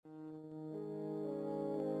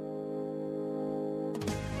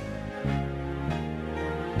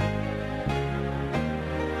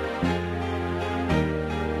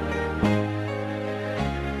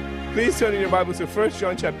Please turn in your Bibles to 1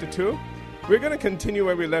 John chapter 2. We're going to continue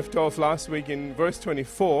where we left off last week in verse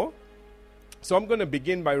 24. So I'm going to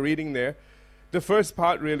begin by reading there the first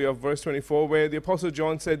part really of verse 24, where the Apostle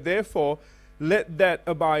John said, "Therefore, let that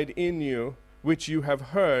abide in you which you have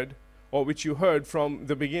heard, or which you heard from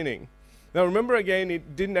the beginning." Now remember again,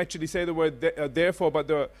 it didn't actually say the word therefore, but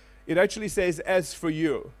it actually says "as for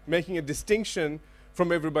you," making a distinction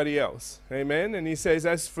from everybody else. Amen? And he says,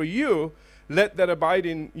 "As for you, let that abide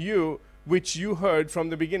in you which you heard from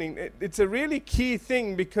the beginning." It's a really key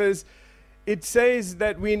thing because it says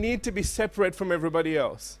that we need to be separate from everybody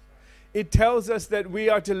else. It tells us that we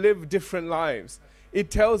are to live different lives.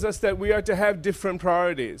 It tells us that we are to have different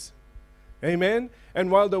priorities. Amen?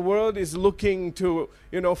 And while the world is looking to,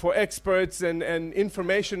 for experts and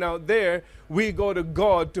information out there, we go to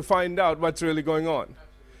God to find out what's really going on.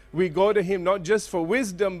 We go to Him not just for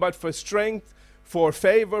wisdom, but for strength, for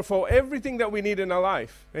favor, for everything that we need in our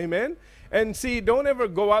life. Amen? And see, don't ever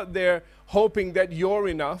go out there hoping that you're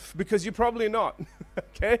enough, because you're probably not.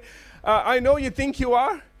 Okay? I know you think you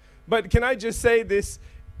are, but can I just say this?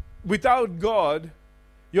 Without God,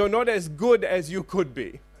 you're not as good as you could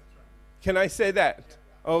be. Can I say that?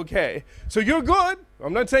 Okay. So you're good.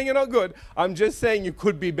 I'm not saying you're not good. I'm just saying you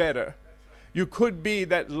could be better. You could be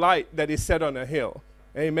that light that is set on a hill.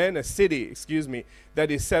 Amen. A city,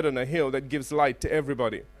 that is set on a hill that gives light to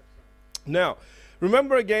everybody. Now,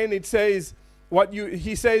 remember again, it says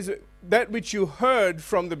he says that which you heard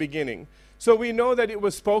from the beginning. So we know that it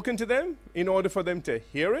was spoken to them in order for them to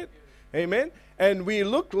hear it. Amen. And we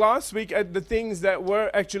looked last week at the things that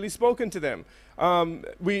were actually spoken to them.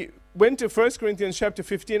 We went to 1 Corinthians chapter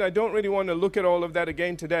 15. I don't really want to look at all of that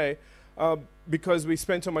again today because we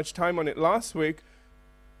spent so much time on it last week.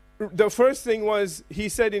 The first thing was, he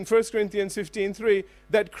said in 1 Corinthians 15:3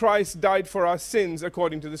 that Christ died for our sins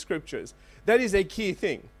according to the Scriptures. That is a key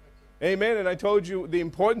thing. Amen. And I told you the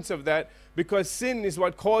importance of that because sin is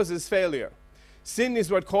what causes failure. Sin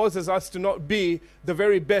is what causes us to not be the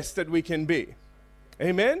very best that we can be.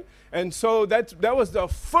 Amen. And so that was the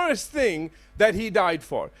first thing that he died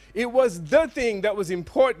for. It was the thing that was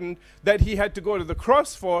important that he had to go to the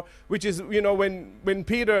cross for, which is, when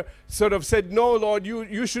Peter sort of said, "No, Lord,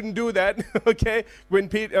 you shouldn't do that." Okay?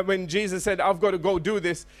 When Jesus said, "I've got to go do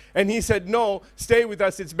this," and he said, "No, stay with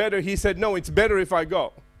us, it's better." He said, "No, it's better if I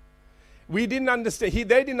go." We didn't understand.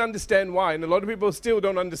 They didn't understand why, and a lot of people still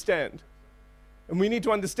don't understand. And we need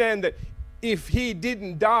to understand that if he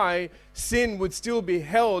didn't die, sin would still be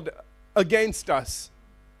held against us.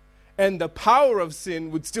 And the power of sin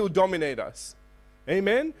would still dominate us.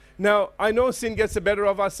 Amen? Now, I know sin gets the better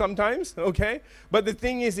of us sometimes, okay? But the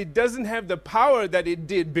thing is, it doesn't have the power that it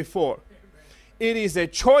did before. It is a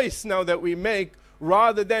choice now that we make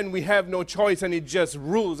rather than we have no choice and it just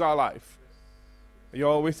rules our life. Are you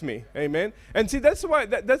all with me? Amen? And see, that's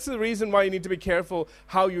the reason why you need to be careful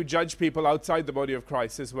how you judge people outside the body of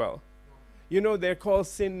Christ as well. They're called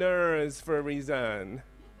sinners for a reason.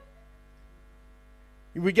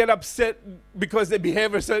 We get upset because they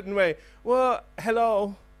behave a certain way. Well,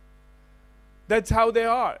 hello. That's how they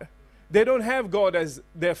are. They don't have God as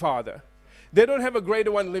their father. They don't have a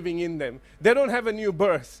greater one living in them. They don't have a new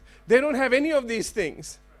birth. They don't have any of these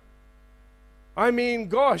things. I mean,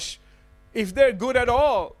 gosh, if they're good at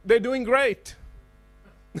all, they're doing great.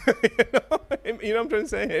 You know what I'm trying to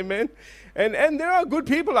say? Amen? And there are good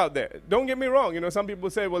people out there. Don't get me wrong. Some people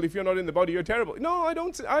say, well, if you're not in the body, you're terrible. No, I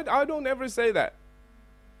don't ever say that.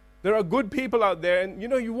 There are good people out there, and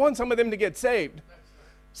you want some of them to get saved.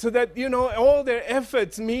 So that, all their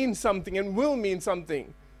efforts mean something and will mean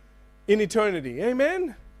something in eternity.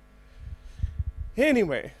 Amen?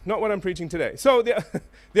 Anyway, not what I'm preaching today. So the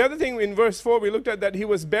other thing in verse 4, we looked at that he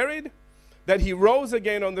was buried, that he rose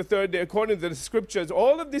again on the third day according to the Scriptures.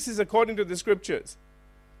 All of this is according to the Scriptures.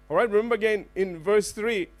 All right, remember again in verse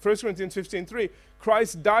 3, 1 Corinthians 15:3,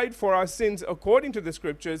 Christ died for our sins according to the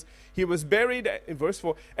Scriptures. He was buried, in verse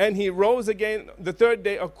 4, and he rose again the third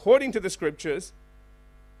day according to the Scriptures.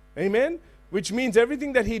 Amen? Which means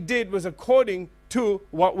everything that he did was according to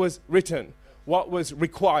what was written, what was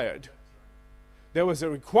required. There was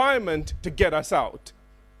a requirement to get us out.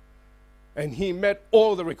 And he met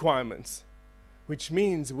all the requirements, which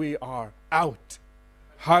means we are out.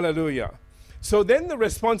 Hallelujah. So then the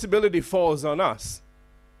responsibility falls on us.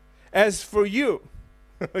 As for you,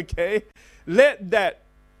 okay, let that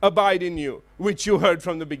abide in you, which you heard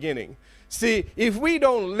from the beginning. See, if we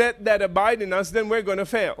don't let that abide in us, then we're going to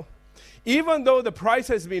fail. Even though the price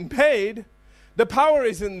has been paid, the power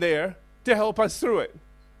isn't there to help us through it.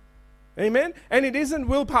 Amen? And it isn't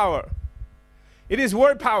willpower. It is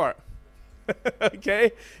word power.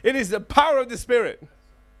 Okay? It is the power of the Spirit.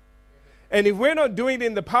 And if we're not doing it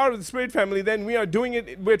in the power of the Spirit, family, then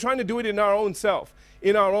we're trying to do it in our own self,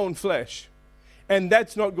 in our own flesh. And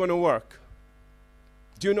that's not going to work.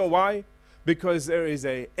 Do you know why? Because there is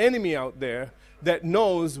an enemy out there that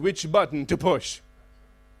knows which button to push.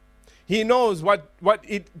 He knows what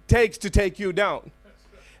it takes to take you down.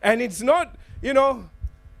 And it's not,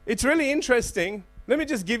 it's really interesting. Let me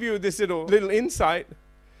just give you this little insight.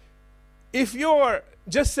 If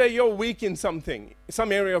just say you're weak in something,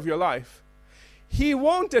 some area of your life, he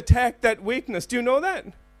won't attack that weakness. Do you know that?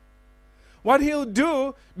 What he'll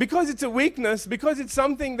do, because it's a weakness, because it's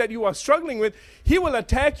something that you are struggling with, he will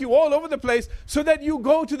attack you all over the place so that you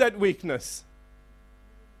go to that weakness.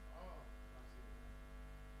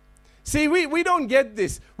 See, we don't get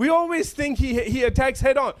this. We always think he attacks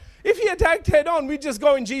head on. If he attacked head on, we just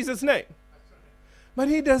go in Jesus' name. But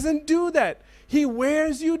he doesn't do that. He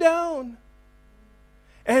wears you down.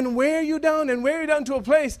 And wear you down to a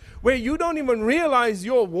place where you don't even realize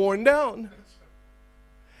you're worn down.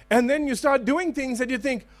 And then you start doing things that you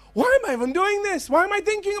think, why am I even doing this? Why am I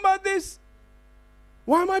thinking about this?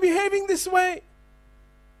 Why am I behaving this way?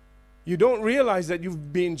 You don't realize that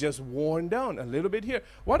you've been just worn down a little bit here.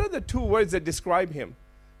 What are the two words that describe him?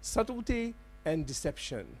 Subtlety and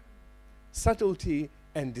deception. Subtlety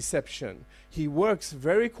and deception. He works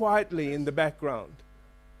very quietly in the background.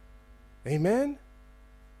 Amen?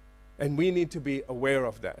 And we need to be aware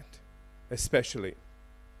of that, especially.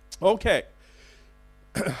 Okay.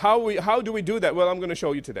 How do we do that? Well, I'm going to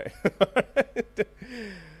show you today.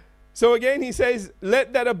 So again, he says,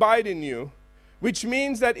 let that abide in you, which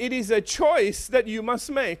means that it is a choice that you must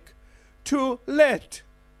make to let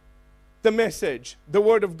the message, the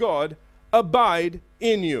word of God, abide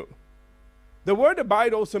in you. The word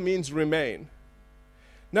abide also means remain.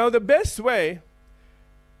 Now, the best way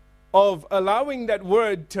of allowing that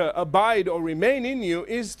word to abide or remain in you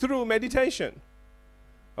is through meditation.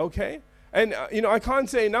 Okay? And, I can't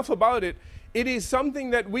say enough about it. It is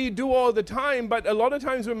something that we do all the time, but a lot of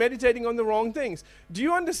times we're meditating on the wrong things. Do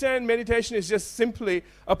you understand meditation is just simply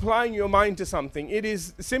applying your mind to something? It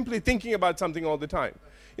is simply thinking about something all the time.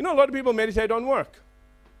 A lot of people meditate on work.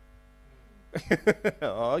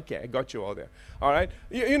 Okay, I got you all there. All right?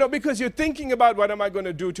 Because you're thinking about what am I going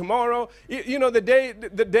to do tomorrow.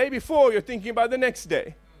 The day before, you're thinking about the next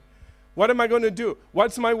day. What am I going to do?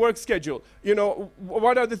 What's my work schedule?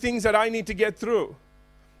 What are the things that I need to get through?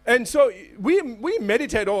 And so we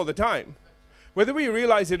meditate all the time, whether we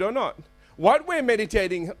realize it or not. What we're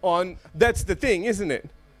meditating on, that's the thing, isn't it?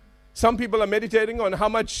 Some people are meditating on how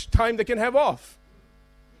much time they can have off.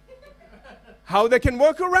 How they can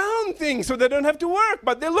work around things so they don't have to work,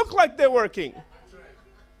 but they look like they're working.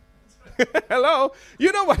 Hello?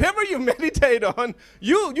 Whatever you meditate on,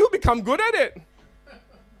 you become good at it.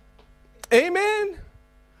 Amen.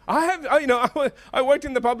 I worked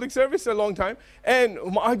in the public service a long time, and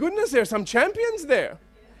my goodness, there are some champions there.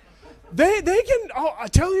 They can, I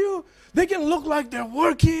tell you, they can look like they're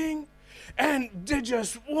working, and they're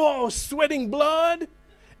just, sweating blood,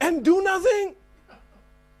 and do nothing.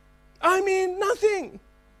 Nothing.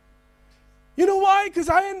 You know why? Because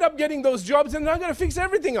I end up getting those jobs, and I'm going to fix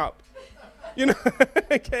everything up.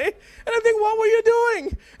 Okay? And I think, what were you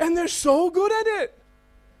doing? And they're so good at it.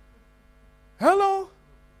 Hello?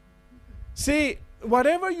 See,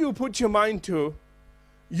 whatever you put your mind to,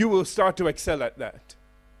 you will start to excel at that.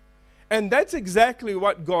 And that's exactly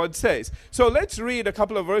what God says. So let's read a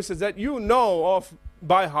couple of verses that you know of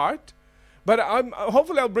by heart. But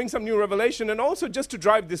hopefully I'll bring some new revelation and also just to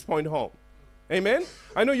drive this point home. Amen?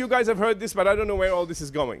 I know you guys have heard this, but I don't know where all this is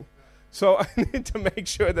going. So I need to make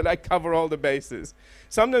sure that I cover all the bases.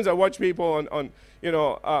 Sometimes I watch people on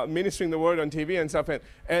ministering the word on TV and stuff,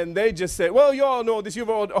 and they just say, well, you all know this, you've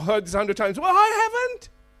all heard this 100 times. Well, I haven't.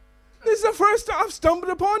 This is the first time I've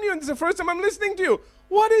stumbled upon you, and this is the first time I'm listening to you.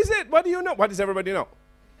 What is it? What do you know? What does everybody know?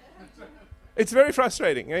 It's very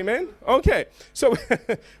frustrating. Amen? Okay. So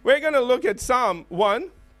we're going to look at Psalm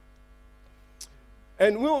 1.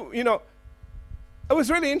 And it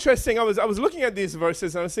was really interesting. I was looking at these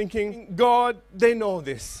verses and I was thinking, God, they know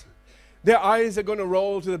this. Their eyes are going to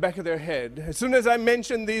roll to the back of their head. As soon as I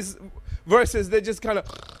mention these verses, they just kind of,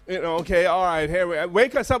 okay, all right, here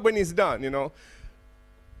wake us up when he's done,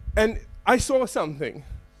 And I saw something.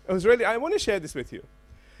 I want to share this with you.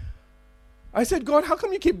 I said, God, how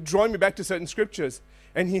come you keep drawing me back to certain scriptures?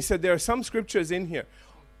 And he said, there are some scriptures in here.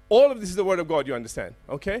 All of this is the word of God, you understand,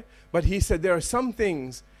 okay? But he said, there are some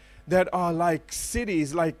things that are like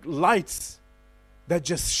cities, like lights that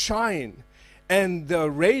just shine. And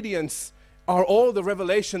the radiance are all the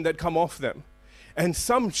revelation that come off them. And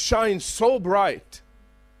some shine so bright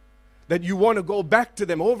that you want to go back to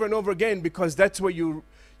them over and over again because that's where you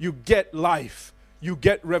get life, you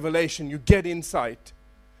get revelation, you get insight.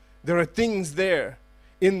 There are things there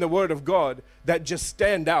in the Word of God that just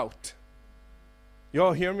stand out. You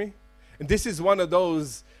all hear me? And this is one of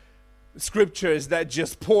those scriptures that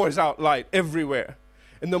just pours out light everywhere.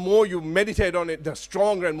 And the more you meditate on it, the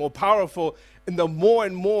stronger and more powerful, and the more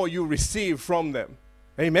and more you receive from them.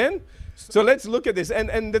 Amen? So let's look at this.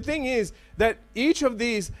 And the thing is that each of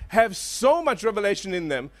these have so much revelation in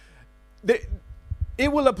them.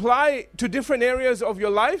 It will apply to different areas of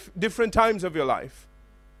your life, different times of your life.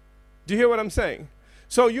 Do you hear what I'm saying?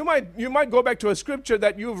 So you might go back to a scripture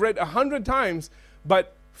that you've read 100 times,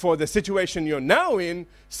 but for the situation you're now in,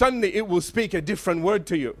 suddenly it will speak a different word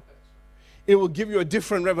to you. It will give you a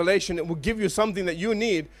different revelation. It will give you something that you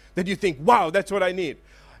need, that you think, wow, that's what I need.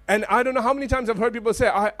 And I don't know how many times I've heard people say,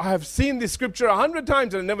 I have seen this scripture 100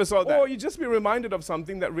 times and I never saw that. Or you just be reminded of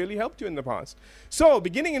something that really helped you in the past. So,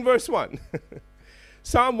 beginning in verse 1,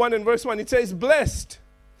 Psalm 1 and verse 1, it says, blessed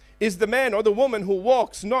is the man or the woman who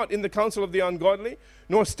walks not in the counsel of the ungodly,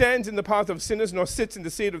 nor stands in the path of sinners, nor sits in the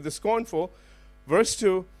seat of the scornful. Verse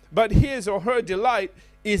 2, but his or her delight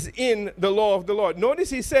is in the law of the Lord. Notice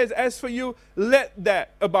he says, as for you, let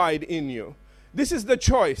that abide in you. This is the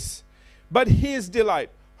choice. But his delight,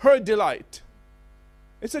 her delight.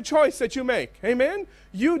 It's a choice that you make. Amen?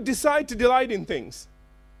 You decide to delight in things.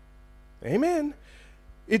 Amen?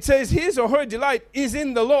 It says his or her delight is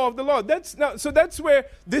in the law of the Lord. So that's where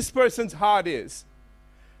this person's heart is.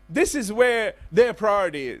 This is where their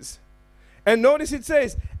priority is. And notice it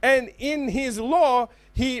says, and in his law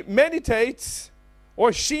he meditates,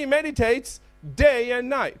 or she meditates day and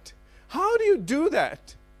night. How do you do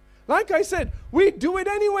that? Like I said, we do it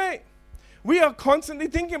anyway. We are constantly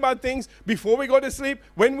thinking about things before we go to sleep,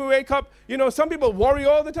 when we wake up. You know, some people worry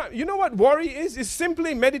all the time. You know what worry is? It's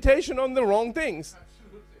simply meditation on the wrong things.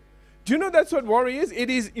 Absolutely. Do you know that's what worry is? It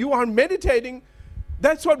is, you are meditating.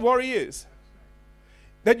 That's what worry is.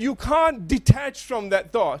 That you can't detach from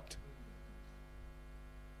that thought.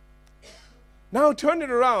 Now turn it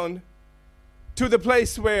around to the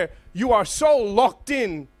place where you are so locked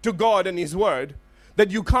in to God and His Word that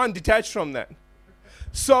you can't detach from that.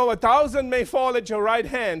 So 1,000 may fall at your right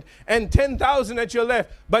hand and 10,000 at your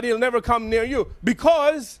left, but he'll never come near you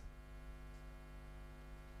because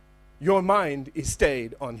your mind is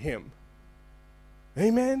stayed on Him.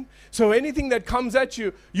 Amen? So anything that comes at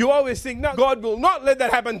you, you always think, no, God will not let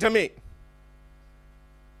that happen to me.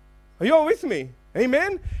 Are you all with me?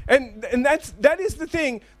 Amen? And that is the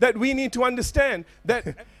thing that we need to understand,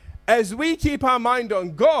 that as we keep our mind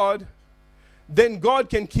on God, then God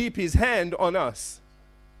can keep His hand on us.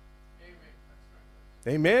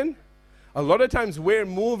 Amen? A lot of times we're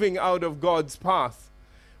moving out of God's path.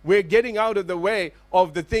 We're getting out of the way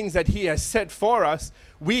of the things that He has set for us.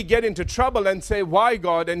 We get into trouble and say, why,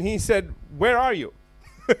 God? And He said, where are you?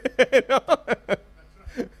 You know?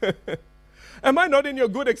 Am I not in your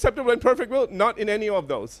good, acceptable, and perfect will? Not in any of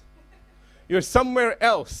those. You're somewhere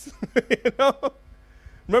else. You know?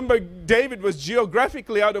 Remember, David was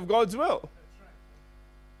geographically out of God's will.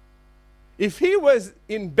 If he was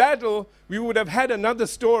in battle, we would have had another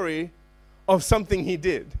story of something he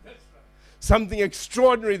did. Something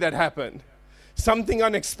extraordinary that happened. Something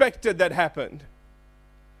unexpected that happened.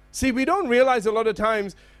 See, we don't realize a lot of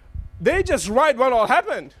times, they just write what all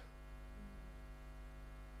happened.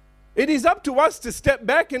 It is up to us to step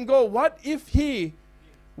back and go, what if he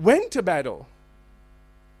went to battle?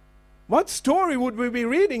 What story would we be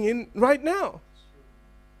reading in right now?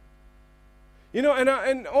 You know,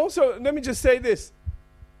 and also, let me just say this.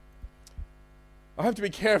 I have to be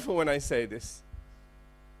careful when I say this.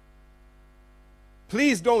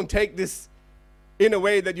 Please don't take this in a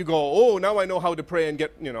way that you go, oh, now I know how to pray and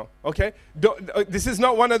get, you know, okay? This is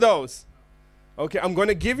not one of those. Okay, I'm going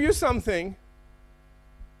to give you something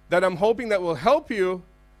that I'm hoping that will help you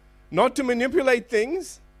not to manipulate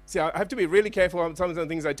things. See, I have to be really careful on some of the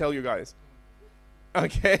things I tell you guys.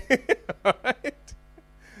 Okay? All right?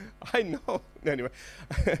 I know. Anyway,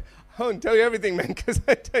 I won't tell you everything, man, because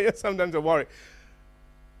I tell you sometimes I worry.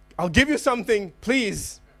 I'll give you something.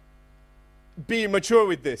 Please be mature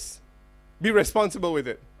with this. Be responsible with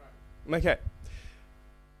it. Okay.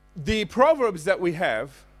 The Proverbs that we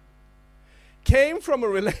have came from a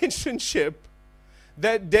relationship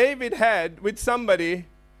that David had with somebody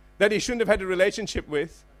that he shouldn't have had a relationship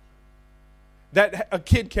with, that a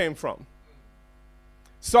kid came from.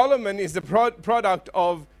 Solomon is the product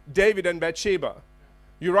of David and Bathsheba,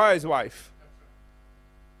 Uriah's wife.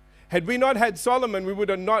 Had we not had Solomon, we would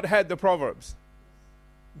have not had the Proverbs,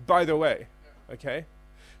 by the way. Okay?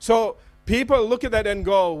 So People look at that and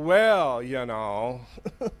go, well,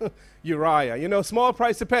 Uriah, small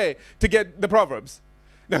price to pay to get the Proverbs.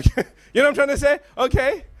 You know what I'm trying to say?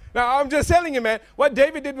 Okay. Now, I'm just telling you, man, what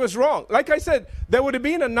David did was wrong. Like I said, there would have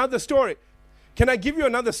been another story. Can I give you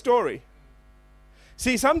another story?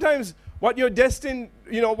 See, sometimes what you're destined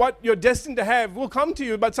to have will come to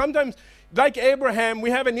you, but sometimes, like Abraham,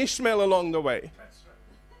 we have an Ishmael along the way.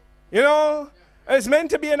 It's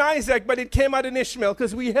meant to be an Isaac, but it came out an Ishmael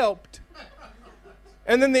because we helped.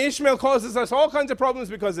 And then the Ishmael causes us all kinds of problems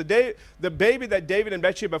because the baby that David and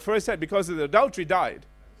Bathsheba first had because of the adultery died.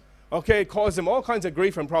 Okay, it caused them all kinds of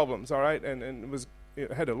grief and problems, all right? And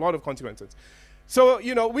it had a lot of consequences. So,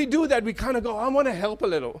 we do that. We kind of go, I want to help a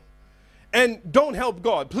little. And don't help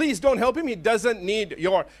God. Please don't help him. He doesn't need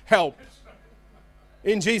your help.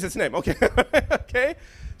 In Jesus' name, okay? Okay?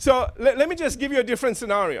 So let me just give you a different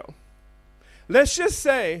scenario. Let's just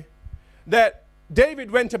say that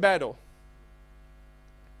David went to battle.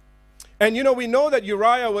 And we know that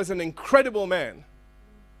Uriah was an incredible man.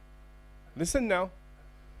 Listen now.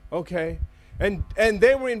 Okay? And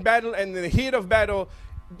they were in battle, and in the heat of battle,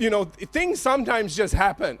 things sometimes just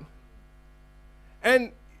happen.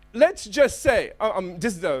 And let's just say,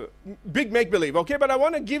 this is a big make-believe, okay? But I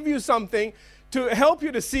want to give you something to help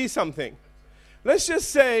you to see something. Let's just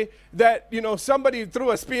say that, somebody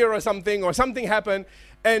threw a spear or something happened,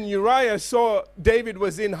 and Uriah saw David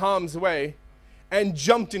was in harm's way and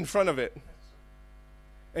jumped in front of it.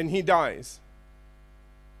 And he dies.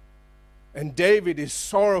 And David is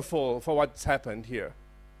sorrowful for what's happened here.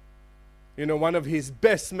 One of his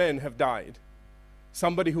best men have died.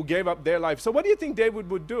 Somebody who gave up their life. So what do you think David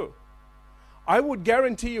would do? I would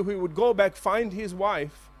guarantee you he would go back, find his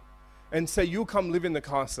wife, and say, you come live in the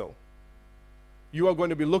castle. You are going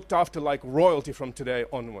to be looked after like royalty from today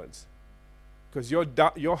onwards. Because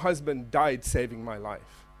your husband died saving my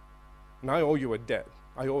life. And I owe you a debt.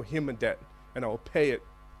 I owe him a debt. And I will pay it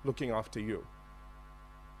looking after you.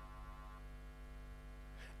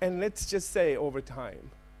 And let's just say over time,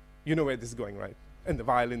 you know where this is going, right? And the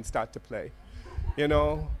violins start to play. And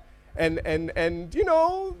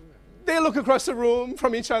they look across the room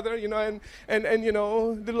from each other, and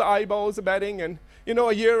little eyeballs are batting, and,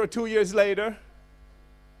 a year or 2 years later,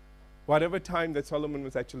 whatever time that Solomon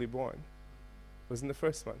was actually born, wasn't the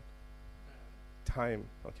first one. Time,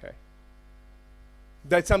 okay.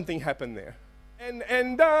 That something happened there. And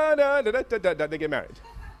they get married.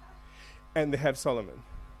 And they have Solomon.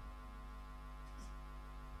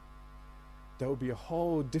 That would be a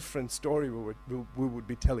whole different story we would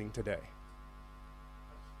be telling today.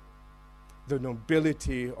 The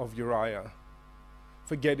nobility of Uriah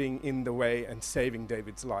for getting in the way and saving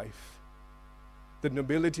David's life. The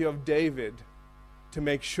nobility of David to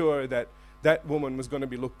make sure that that woman was going to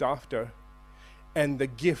be looked after, and the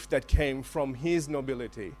gift that came from his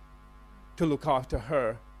nobility to look after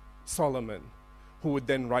her, Solomon, who would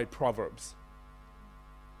then write Proverbs.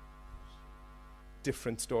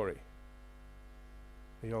 Different story.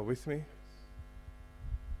 Are you all with me?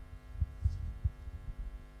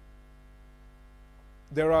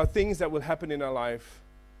 There are things that will happen in our life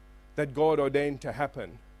that God ordained to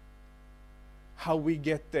happen. How we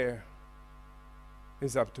get there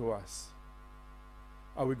is up to us.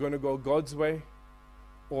 Are we going to go God's way,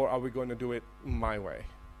 or are we going to do it my way?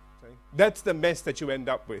 Okay? That's the mess that you end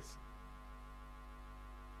up with.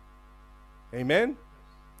 Amen?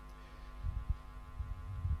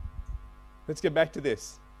 Let's get back to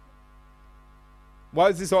this.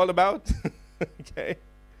 What is this all about? Okay.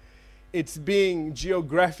 It's being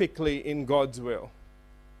geographically in God's will.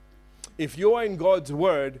 If you are in God's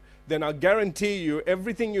word, then I guarantee you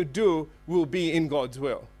everything you do will be in God's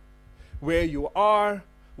will. Where you are,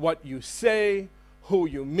 what you say, who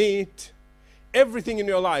you meet, everything in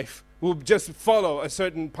your life will just follow a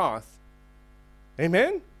certain path.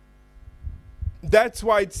 Amen? That's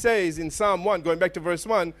why it says in Psalm 1, going back to verse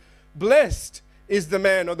 1, blessed is the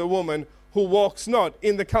man or the woman who walks not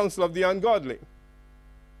in the counsel of the ungodly.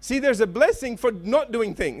 See, there's a blessing for not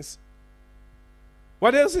doing things.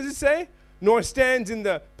 What else does it say? Nor stands in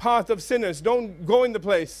the path of sinners. Don't go in the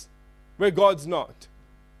place where God's not.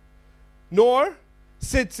 Nor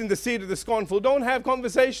sits in the seat of the scornful. Don't have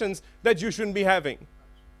conversations that you shouldn't be having,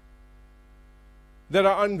 that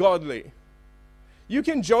are ungodly. You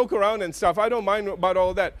can joke around and stuff. I don't mind about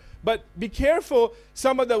all that. But be careful.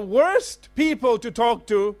 Some of the worst people to talk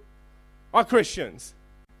to are Christians.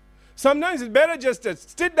 Sometimes it's better just to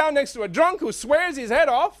sit down next to a drunk who swears his head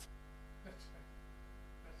off.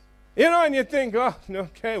 And you think, oh,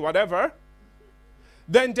 okay, whatever.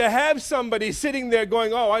 Than to have somebody sitting there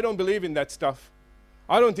going, oh, I don't believe in that stuff.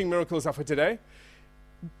 I don't think miracles are for today.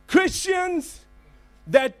 Christians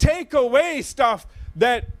that take away stuff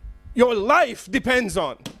that your life depends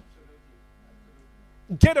on.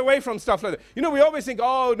 Get away from stuff like that. You know, we always think,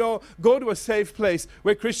 oh no, go to a safe place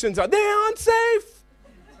where Christians are. They aren't safe.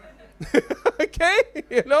 Okay?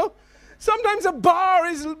 You know? Sometimes a bar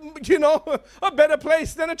is, you know, a better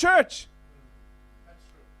place than a church.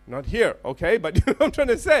 Not here, okay? But you know what I'm trying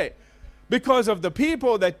to say. Because of the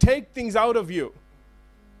people that take things out of you.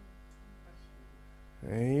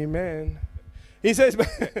 Amen. He says,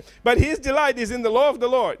 but his delight is in the law of the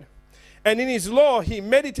Lord. And in his law he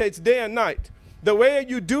meditates day and night. The way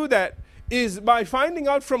you do that is by finding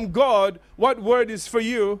out from God what word is for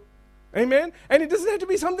you. Amen? And it doesn't have to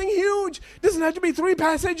be something huge. It doesn't have to be 3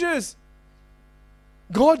 passages.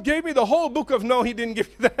 God gave me the whole book of, no, he didn't give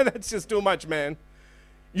you that. That's just too much, man.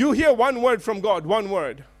 You hear one word from God, one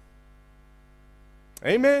word.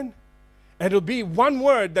 Amen? And it'll be one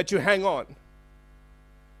word that you hang on.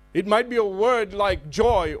 It might be a word like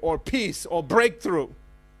joy or peace or breakthrough.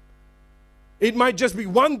 It might just be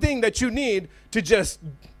one thing that you need to just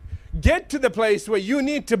get to the place where you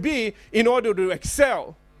need to be in order to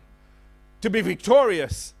excel, to be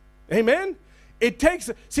victorious. Amen? It takes,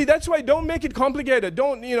 see, that's why don't make it complicated.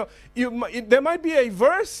 Don't, you know, there might be a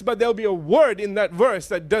verse, but there'll be a word in that verse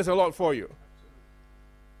that does a lot for you.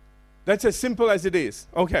 That's as simple as it is.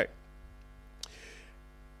 Okay.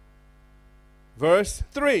 Verse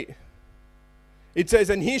 3. It says,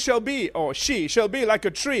 and he shall be, or she shall be like a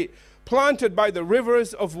tree planted by the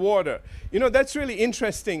rivers of water. You know, that's really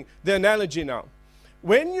interesting, the analogy now.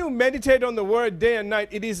 When you meditate on the word day and night,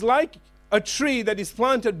 it is like a tree that is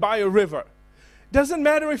planted by a river. Doesn't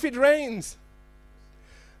matter if it rains.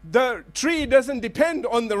 The tree doesn't depend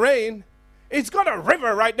on the rain. It's got a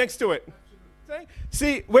river right next to it.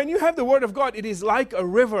 See, when you have the word of God, it is like a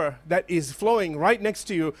river that is flowing right next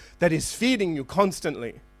to you, that is feeding you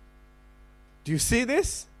constantly. Do you see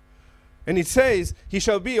this? And it says, he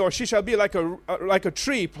shall be, or she shall be like a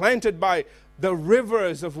tree planted by the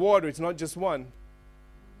rivers of water. It's not just one.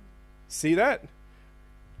 See that?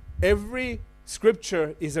 Every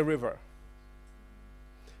scripture is a river.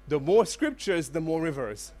 The more scriptures, the more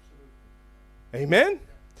rivers. Amen?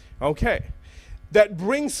 Okay. That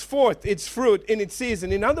brings forth its fruit in its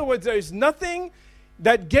season. In other words, there is nothing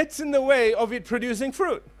that gets in the way of it producing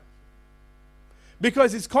fruit.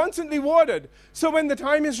 Because it's constantly watered. So when the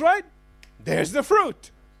time is right, there's the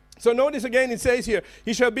fruit. So notice again, it says here,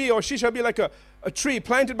 he shall be, or she shall be like a tree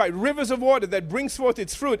planted by rivers of water that brings forth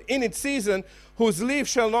its fruit in its season, whose leaf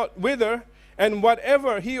shall not wither, and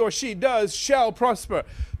whatever he or she does shall prosper.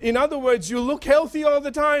 In other words, you look healthy all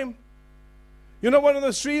the time. You know, one of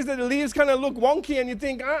those trees that the leaves kind of look wonky and you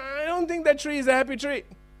think, I don't think that tree is a happy tree.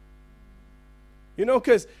 You know,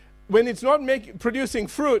 because when it's not producing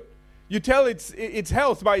fruit, you tell its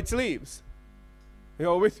health by its leaves. You're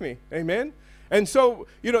all with me. Amen? And so,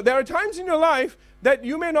 you know, there are times in your life that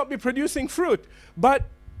you may not be producing fruit. But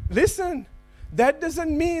listen, that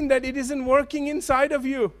doesn't mean that it isn't working inside of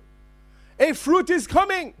you. A fruit is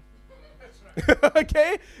coming.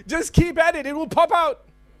 Okay? Just keep at it. It will pop out.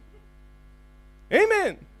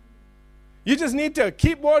 Amen. You just need to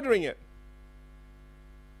keep watering it.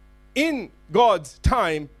 In God's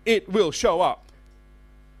time, it will show up.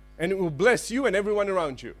 And it will bless you and everyone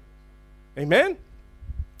around you. Amen?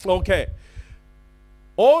 Okay.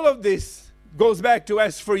 All of this goes back to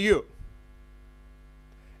as for you.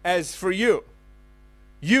 As for you,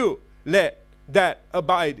 you let that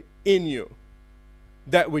abide in you,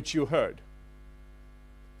 that which you heard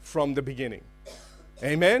from the beginning.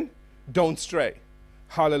 Amen? Don't stray.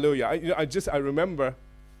 Hallelujah. I remember,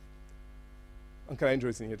 Uncle Andrew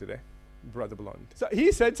isn't here today, Brother Blonde. So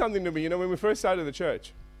he said something to me, you know, when we first started the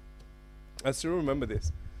church. I still remember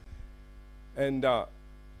this. And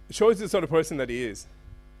shows the sort of person that he is.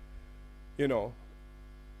 You know,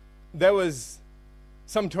 there was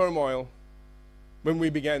some turmoil when we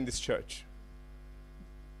began this church.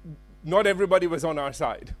 Not everybody was on our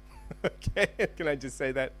side. Okay, can I just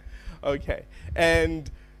say that? Okay. And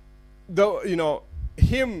though, you know,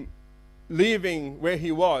 him leaving where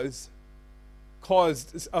he was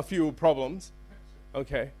caused a few problems.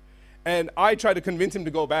 Okay. And I tried to convince him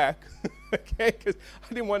to go back. Okay, because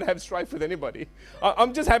I didn't want to have strife with anybody.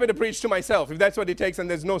 I'm just happy to preach to myself, if that's what it takes, and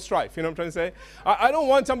there's no strife. You know what I'm trying to say? I don't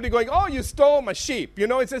want somebody going, oh, you stole my sheep. You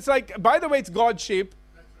know, it's like, by the way, it's God's sheep.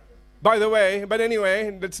 By the way, but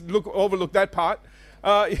anyway, let's overlook that part.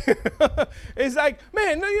 It's like,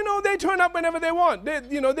 man, you know, they turn up whenever they want.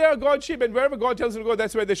 They are God's sheep, and wherever God tells them to go,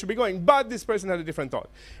 that's where they should be going. But this person had a different thought.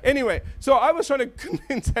 Anyway, so I was trying to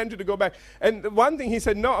convince Andrew to go back. And one thing he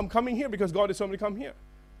said, no, I'm coming here because God has told me to come here.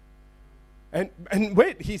 And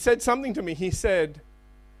wait, he said something to me. He said,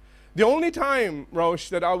 the only time, Roche,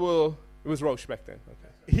 that I will, it was Roche back then.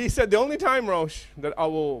 Okay. He said, the only time, Roche, that I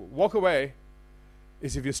will walk away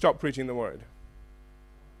is if you stop preaching the word.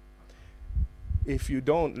 If you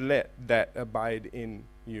don't let that abide in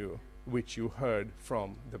you, which you heard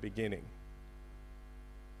from the beginning.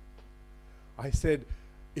 I said,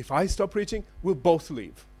 if I stop preaching, we'll both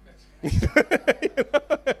leave.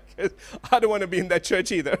 I don't want to be in that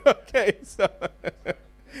church either. Okay, so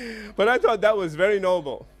but I thought that was very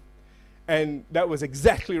noble. And that was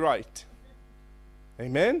exactly right.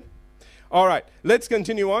 Amen? All right, let's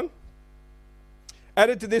continue on.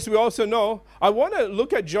 Added to this, we also know, I want to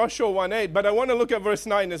look at Joshua 1:8, but I want to look at verse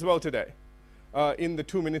 9 as well today, in the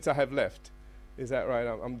 2 minutes I have left. Is that right?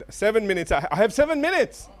 I'm 7 minutes. I have 7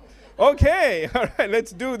 minutes. Okay, all right,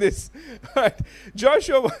 let's do this. All right.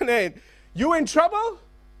 Joshua 1:8. You in trouble?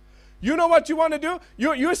 You know what you want to do?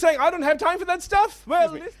 You're saying, I don't have time for that stuff?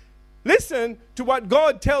 Well, listen to what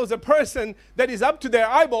God tells a person that is up to their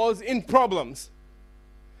eyeballs in problems.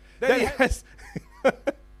 That he has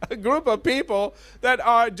a group of people that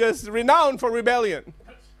are just renowned for rebellion.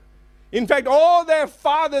 In fact, all their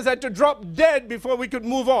fathers had to drop dead before we could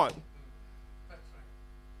move on.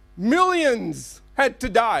 Millions had to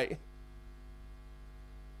die.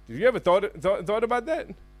 Have you ever thought about that?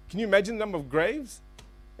 Can you imagine the number of graves?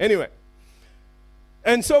 Anyway.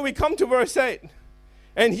 And so we come to verse 8.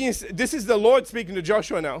 And this is the Lord speaking to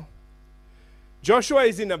Joshua now. Joshua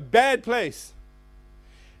is in a bad place.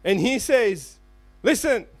 And he says,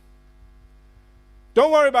 listen,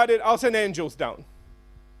 don't worry about it. I'll send angels down.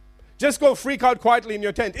 Just go freak out quietly in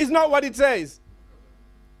your tent. It's not what it says.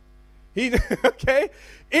 Okay?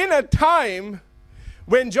 In a time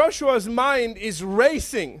when Joshua's mind is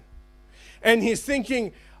racing and he's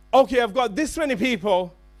thinking, okay, I've got this many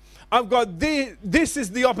people. I've got this is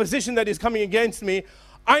the opposition that is coming against me.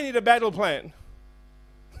 I need a battle plan.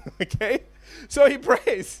 Okay? So he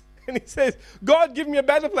prays and he says, God, give me a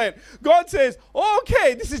battle plan. God says,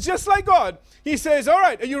 okay, this is just like God. He says, all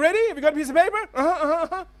right, are you ready? Have you got a piece of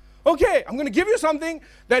paper? Okay, I'm going to give you something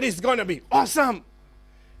that is going to be awesome.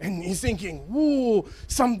 And he's thinking, ooh,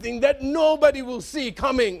 something that nobody will see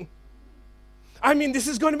coming. I mean, this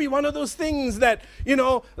is going to be one of those things that, you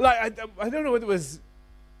know, like, I don't know what it was.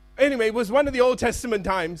 Anyway, it was one of the Old Testament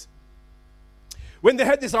times when they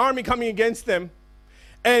had this army coming against them.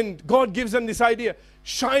 And God gives them this idea,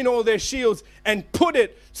 shine all their shields and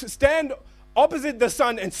stand opposite the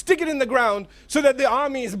sun and stick it in the ground so that the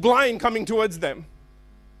army is blind coming towards them.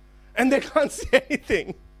 And they can't see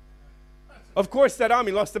anything. Of course, that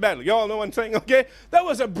army lost the battle. You all know what I'm saying, okay? That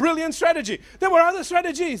was a brilliant strategy. There were other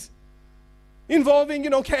strategies involving,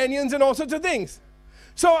 canyons and all sorts of things.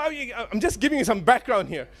 So I'm just giving you some background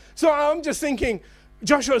here. So I'm just thinking,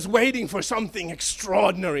 Joshua's waiting for something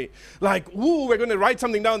extraordinary. Like, ooh, we're going to write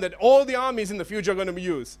something down that all the armies in the future are going to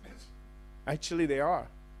use. Actually, they are.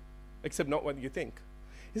 Except not what you think.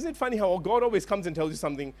 Isn't it funny how God always comes and tells you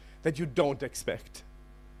something that you don't expect?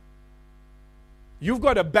 You've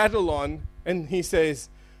got a battle on, and he says,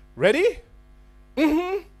 ready?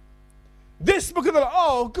 Mm-hmm. This book of the law.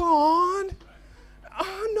 Oh, God.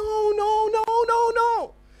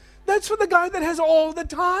 No. That's for the guy that has all the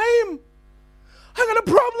time. I got a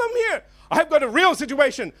problem here. I've got a real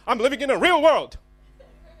situation. I'm living in a real world.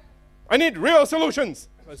 I need real solutions.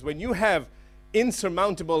 Because when you have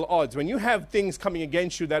insurmountable odds, when you have things coming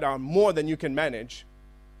against you that are more than you can manage,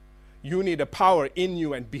 you need a power in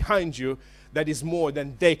you and behind you that is more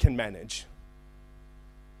than they can manage.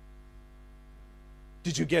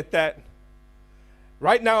 Did you get that?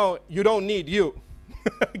 Right now, you don't need you.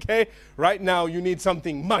 Okay? Right now, you need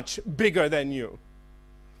something much bigger than you.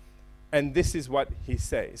 And this is what he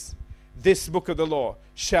says. This book of the law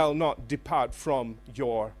shall not depart from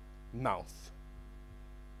your mouth.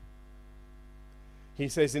 He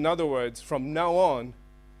says, in other words, from now on,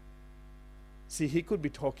 see, he could be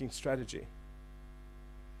talking strategy.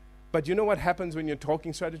 But you know what happens when you're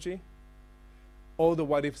talking strategy? All the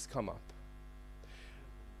what ifs come up.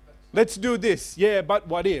 Let's do this. Yeah, but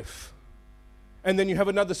what if? And then you have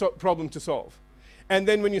another problem to solve. And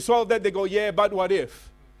then when you solve that, they go, yeah, but what if?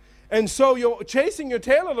 And so you're chasing your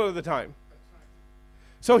tail a lot of the time.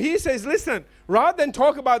 So he says, listen, rather than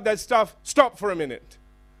talk about that stuff, stop for a minute.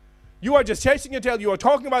 You are just chasing your tail. You are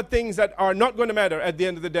talking about things that are not going to matter at the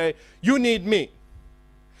end of the day. You need me.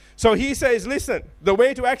 So he says, listen, the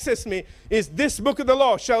way to access me is this book of the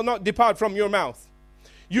law shall not depart from your mouth.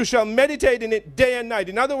 You shall meditate in it day and night.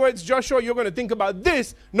 In other words, Joshua, you're going to think about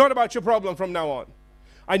this, not about your problem from now on.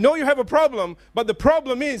 I know you have a problem, but the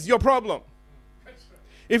problem is your problem.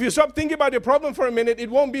 If you stop thinking about your problem for a minute, it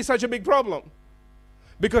won't be such a big problem.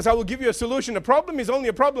 Because I will give you a solution. A problem is only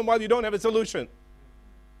a problem while you don't have a solution.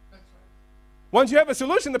 Once you have a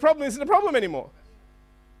solution, the problem isn't a problem anymore.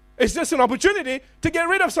 It's just an opportunity to get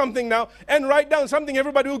rid of something now and write down something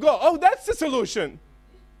everybody will go, oh, that's the solution.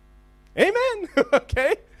 Amen.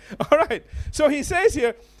 Okay? All right. So he says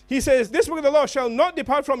here, this book of the law shall not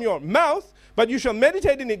depart from your mouth, but you shall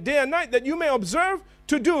meditate in it day and night, that you may observe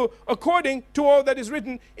to do according to all that is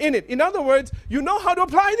written in it. In other words, you know how to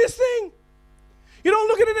apply this thing. You don't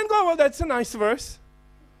look at it and go, well, that's a nice verse.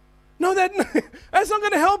 No, that's not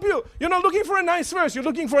going to help you. You're not looking for a nice verse. You're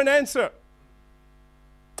looking for an answer.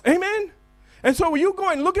 Amen? And so when you go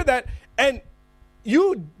and look at that and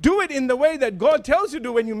you do it in the way that God tells you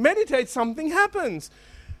to, when you meditate, something happens.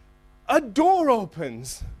 A door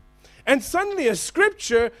opens. And suddenly a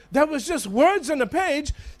scripture that was just words on a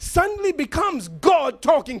page suddenly becomes God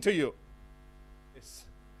talking to you.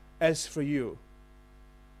 As for you,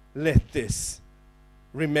 let this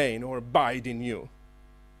remain or abide in you.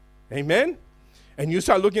 Amen? And you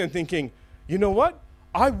start looking and thinking, you know what?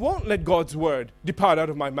 I won't let God's word depart out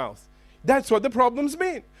of my mouth. That's what the problems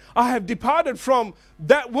mean. I have departed from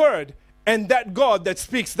that word and that God that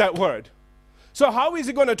speaks that word. So how is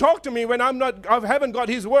he going to talk to me when I haven't got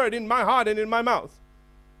his word in my heart and in my mouth?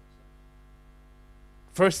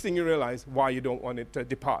 First thing you realize why you don't want it to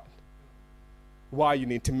depart. Why you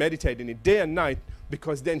need to meditate in it day and night,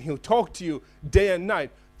 because then he'll talk to you day and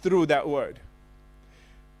night through that word.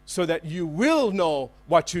 So that you will know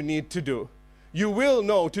what you need to do. You will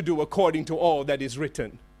know to do according to all that is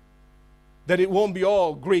written. That it won't be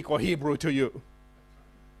all Greek or Hebrew to you.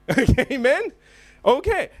 Amen?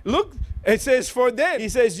 Okay, look, it says, for then, he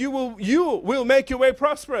says, you will make your way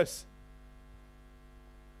prosperous.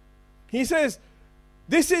 He says,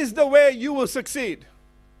 this is the way you will succeed.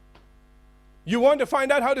 You want to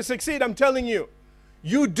find out how to succeed? I'm telling you,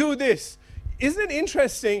 you do this. Isn't it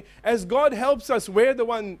interesting, as God helps us, we're the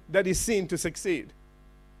one that is seen to succeed.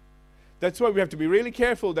 That's why we have to be really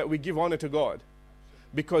careful that we give honor to God.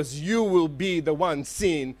 Because you will be the one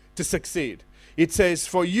seen to succeed. It says,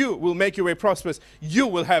 for you will make your way prosperous. You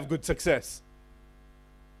will have good success.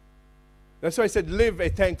 That's why I said, live a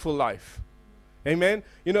thankful life. Amen?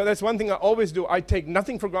 You know, that's one thing I always do. I take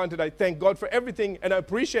nothing for granted. I thank God for everything, and I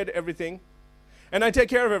appreciate everything. And I take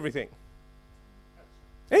care of everything.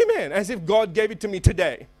 Amen. As if God gave it to me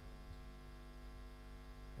today.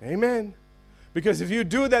 Amen. Because if you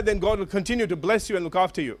do that, then God will continue to bless you and look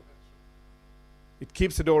after you. It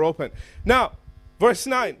keeps the door open. Now, verse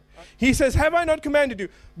 9. He says, have I not commanded you?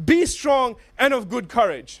 Be strong and of good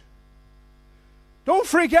courage. Don't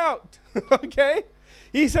freak out. Okay?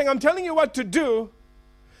 He's saying, I'm telling you what to do.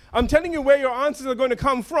 I'm telling you where your answers are going to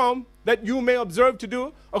come from, that you may observe to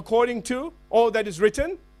do according to all that is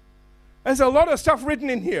written. There's a lot of stuff written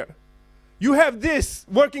in here. You have this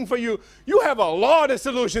working for you. You have a lot of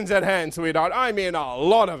solutions at hand, sweetheart. I mean, a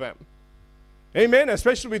lot of them. Amen?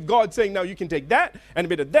 Especially with God saying, now you can take that, and a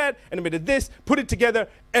bit of that, and a bit of this, put it together,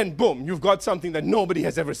 and boom, you've got something that nobody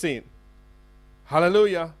has ever seen.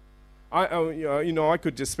 Hallelujah. I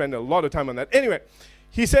could just spend a lot of time on that. Anyway,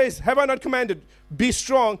 he says, have I not commanded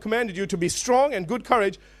you to be strong and good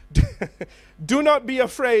courage? Do not be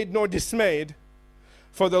afraid nor dismayed,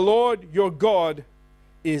 for the Lord your God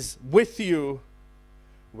is with you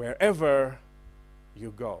wherever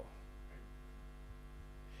you go.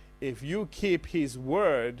 If you keep his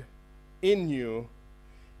word in you,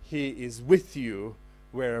 he is with you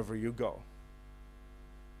wherever you go.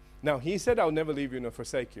 Now, he said, I'll never leave you nor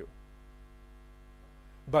forsake you.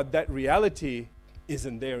 But that reality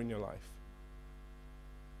isn't there in your life.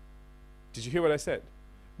 Did you hear what I said?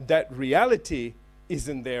 That reality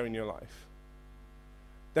isn't there in your life.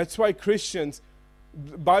 That's why Christians,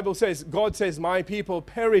 the Bible says, God says, my people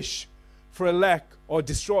perish for a lack, or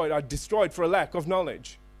are destroyed for a lack of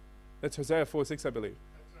knowledge. That's Hosea 4:6, I believe.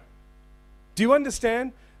 That's right. Do you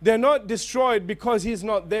understand? They're not destroyed because he's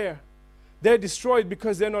not there. They're destroyed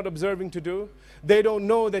because they're not observing to do. They don't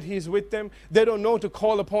know that he's with them. They don't know to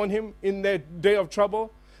call upon him in their day of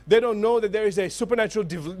trouble. They don't know that there is a supernatural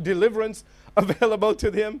deliverance available to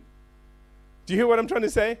them. Do you hear what I'm trying to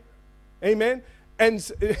say? Amen? And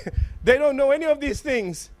they don't know any of these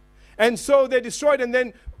things. And so they're destroyed. And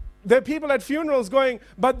then there are people at funerals going,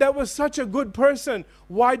 but that was such a good person.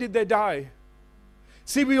 Why did they die?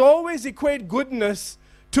 See, we always equate goodness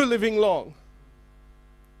to living long.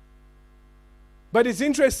 But it's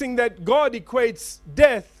interesting that God equates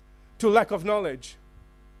death to lack of knowledge.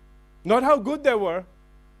 Not how good they were.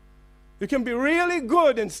 You can be really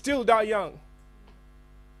good and still die young.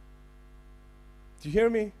 Do you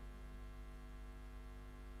hear me?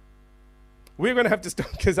 we're going to have to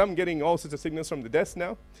stop because I'm getting all sorts of signals from the desk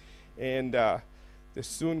now. And they're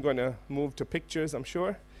soon going to move to pictures, I'm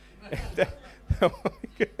sure.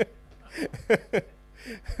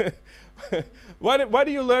 What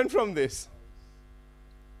do you learn from this?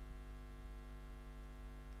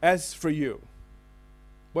 As for you,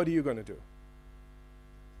 what are you going to do?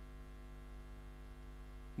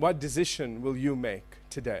 What decision will you make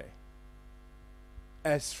today?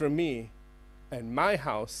 As for me and my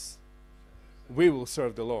house, we will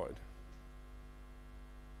serve the Lord.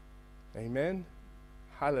 Amen.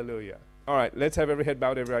 Hallelujah. All right, let's have every head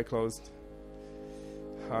bowed, every eye closed.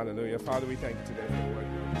 Hallelujah. Father, we thank you today for the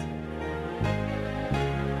word.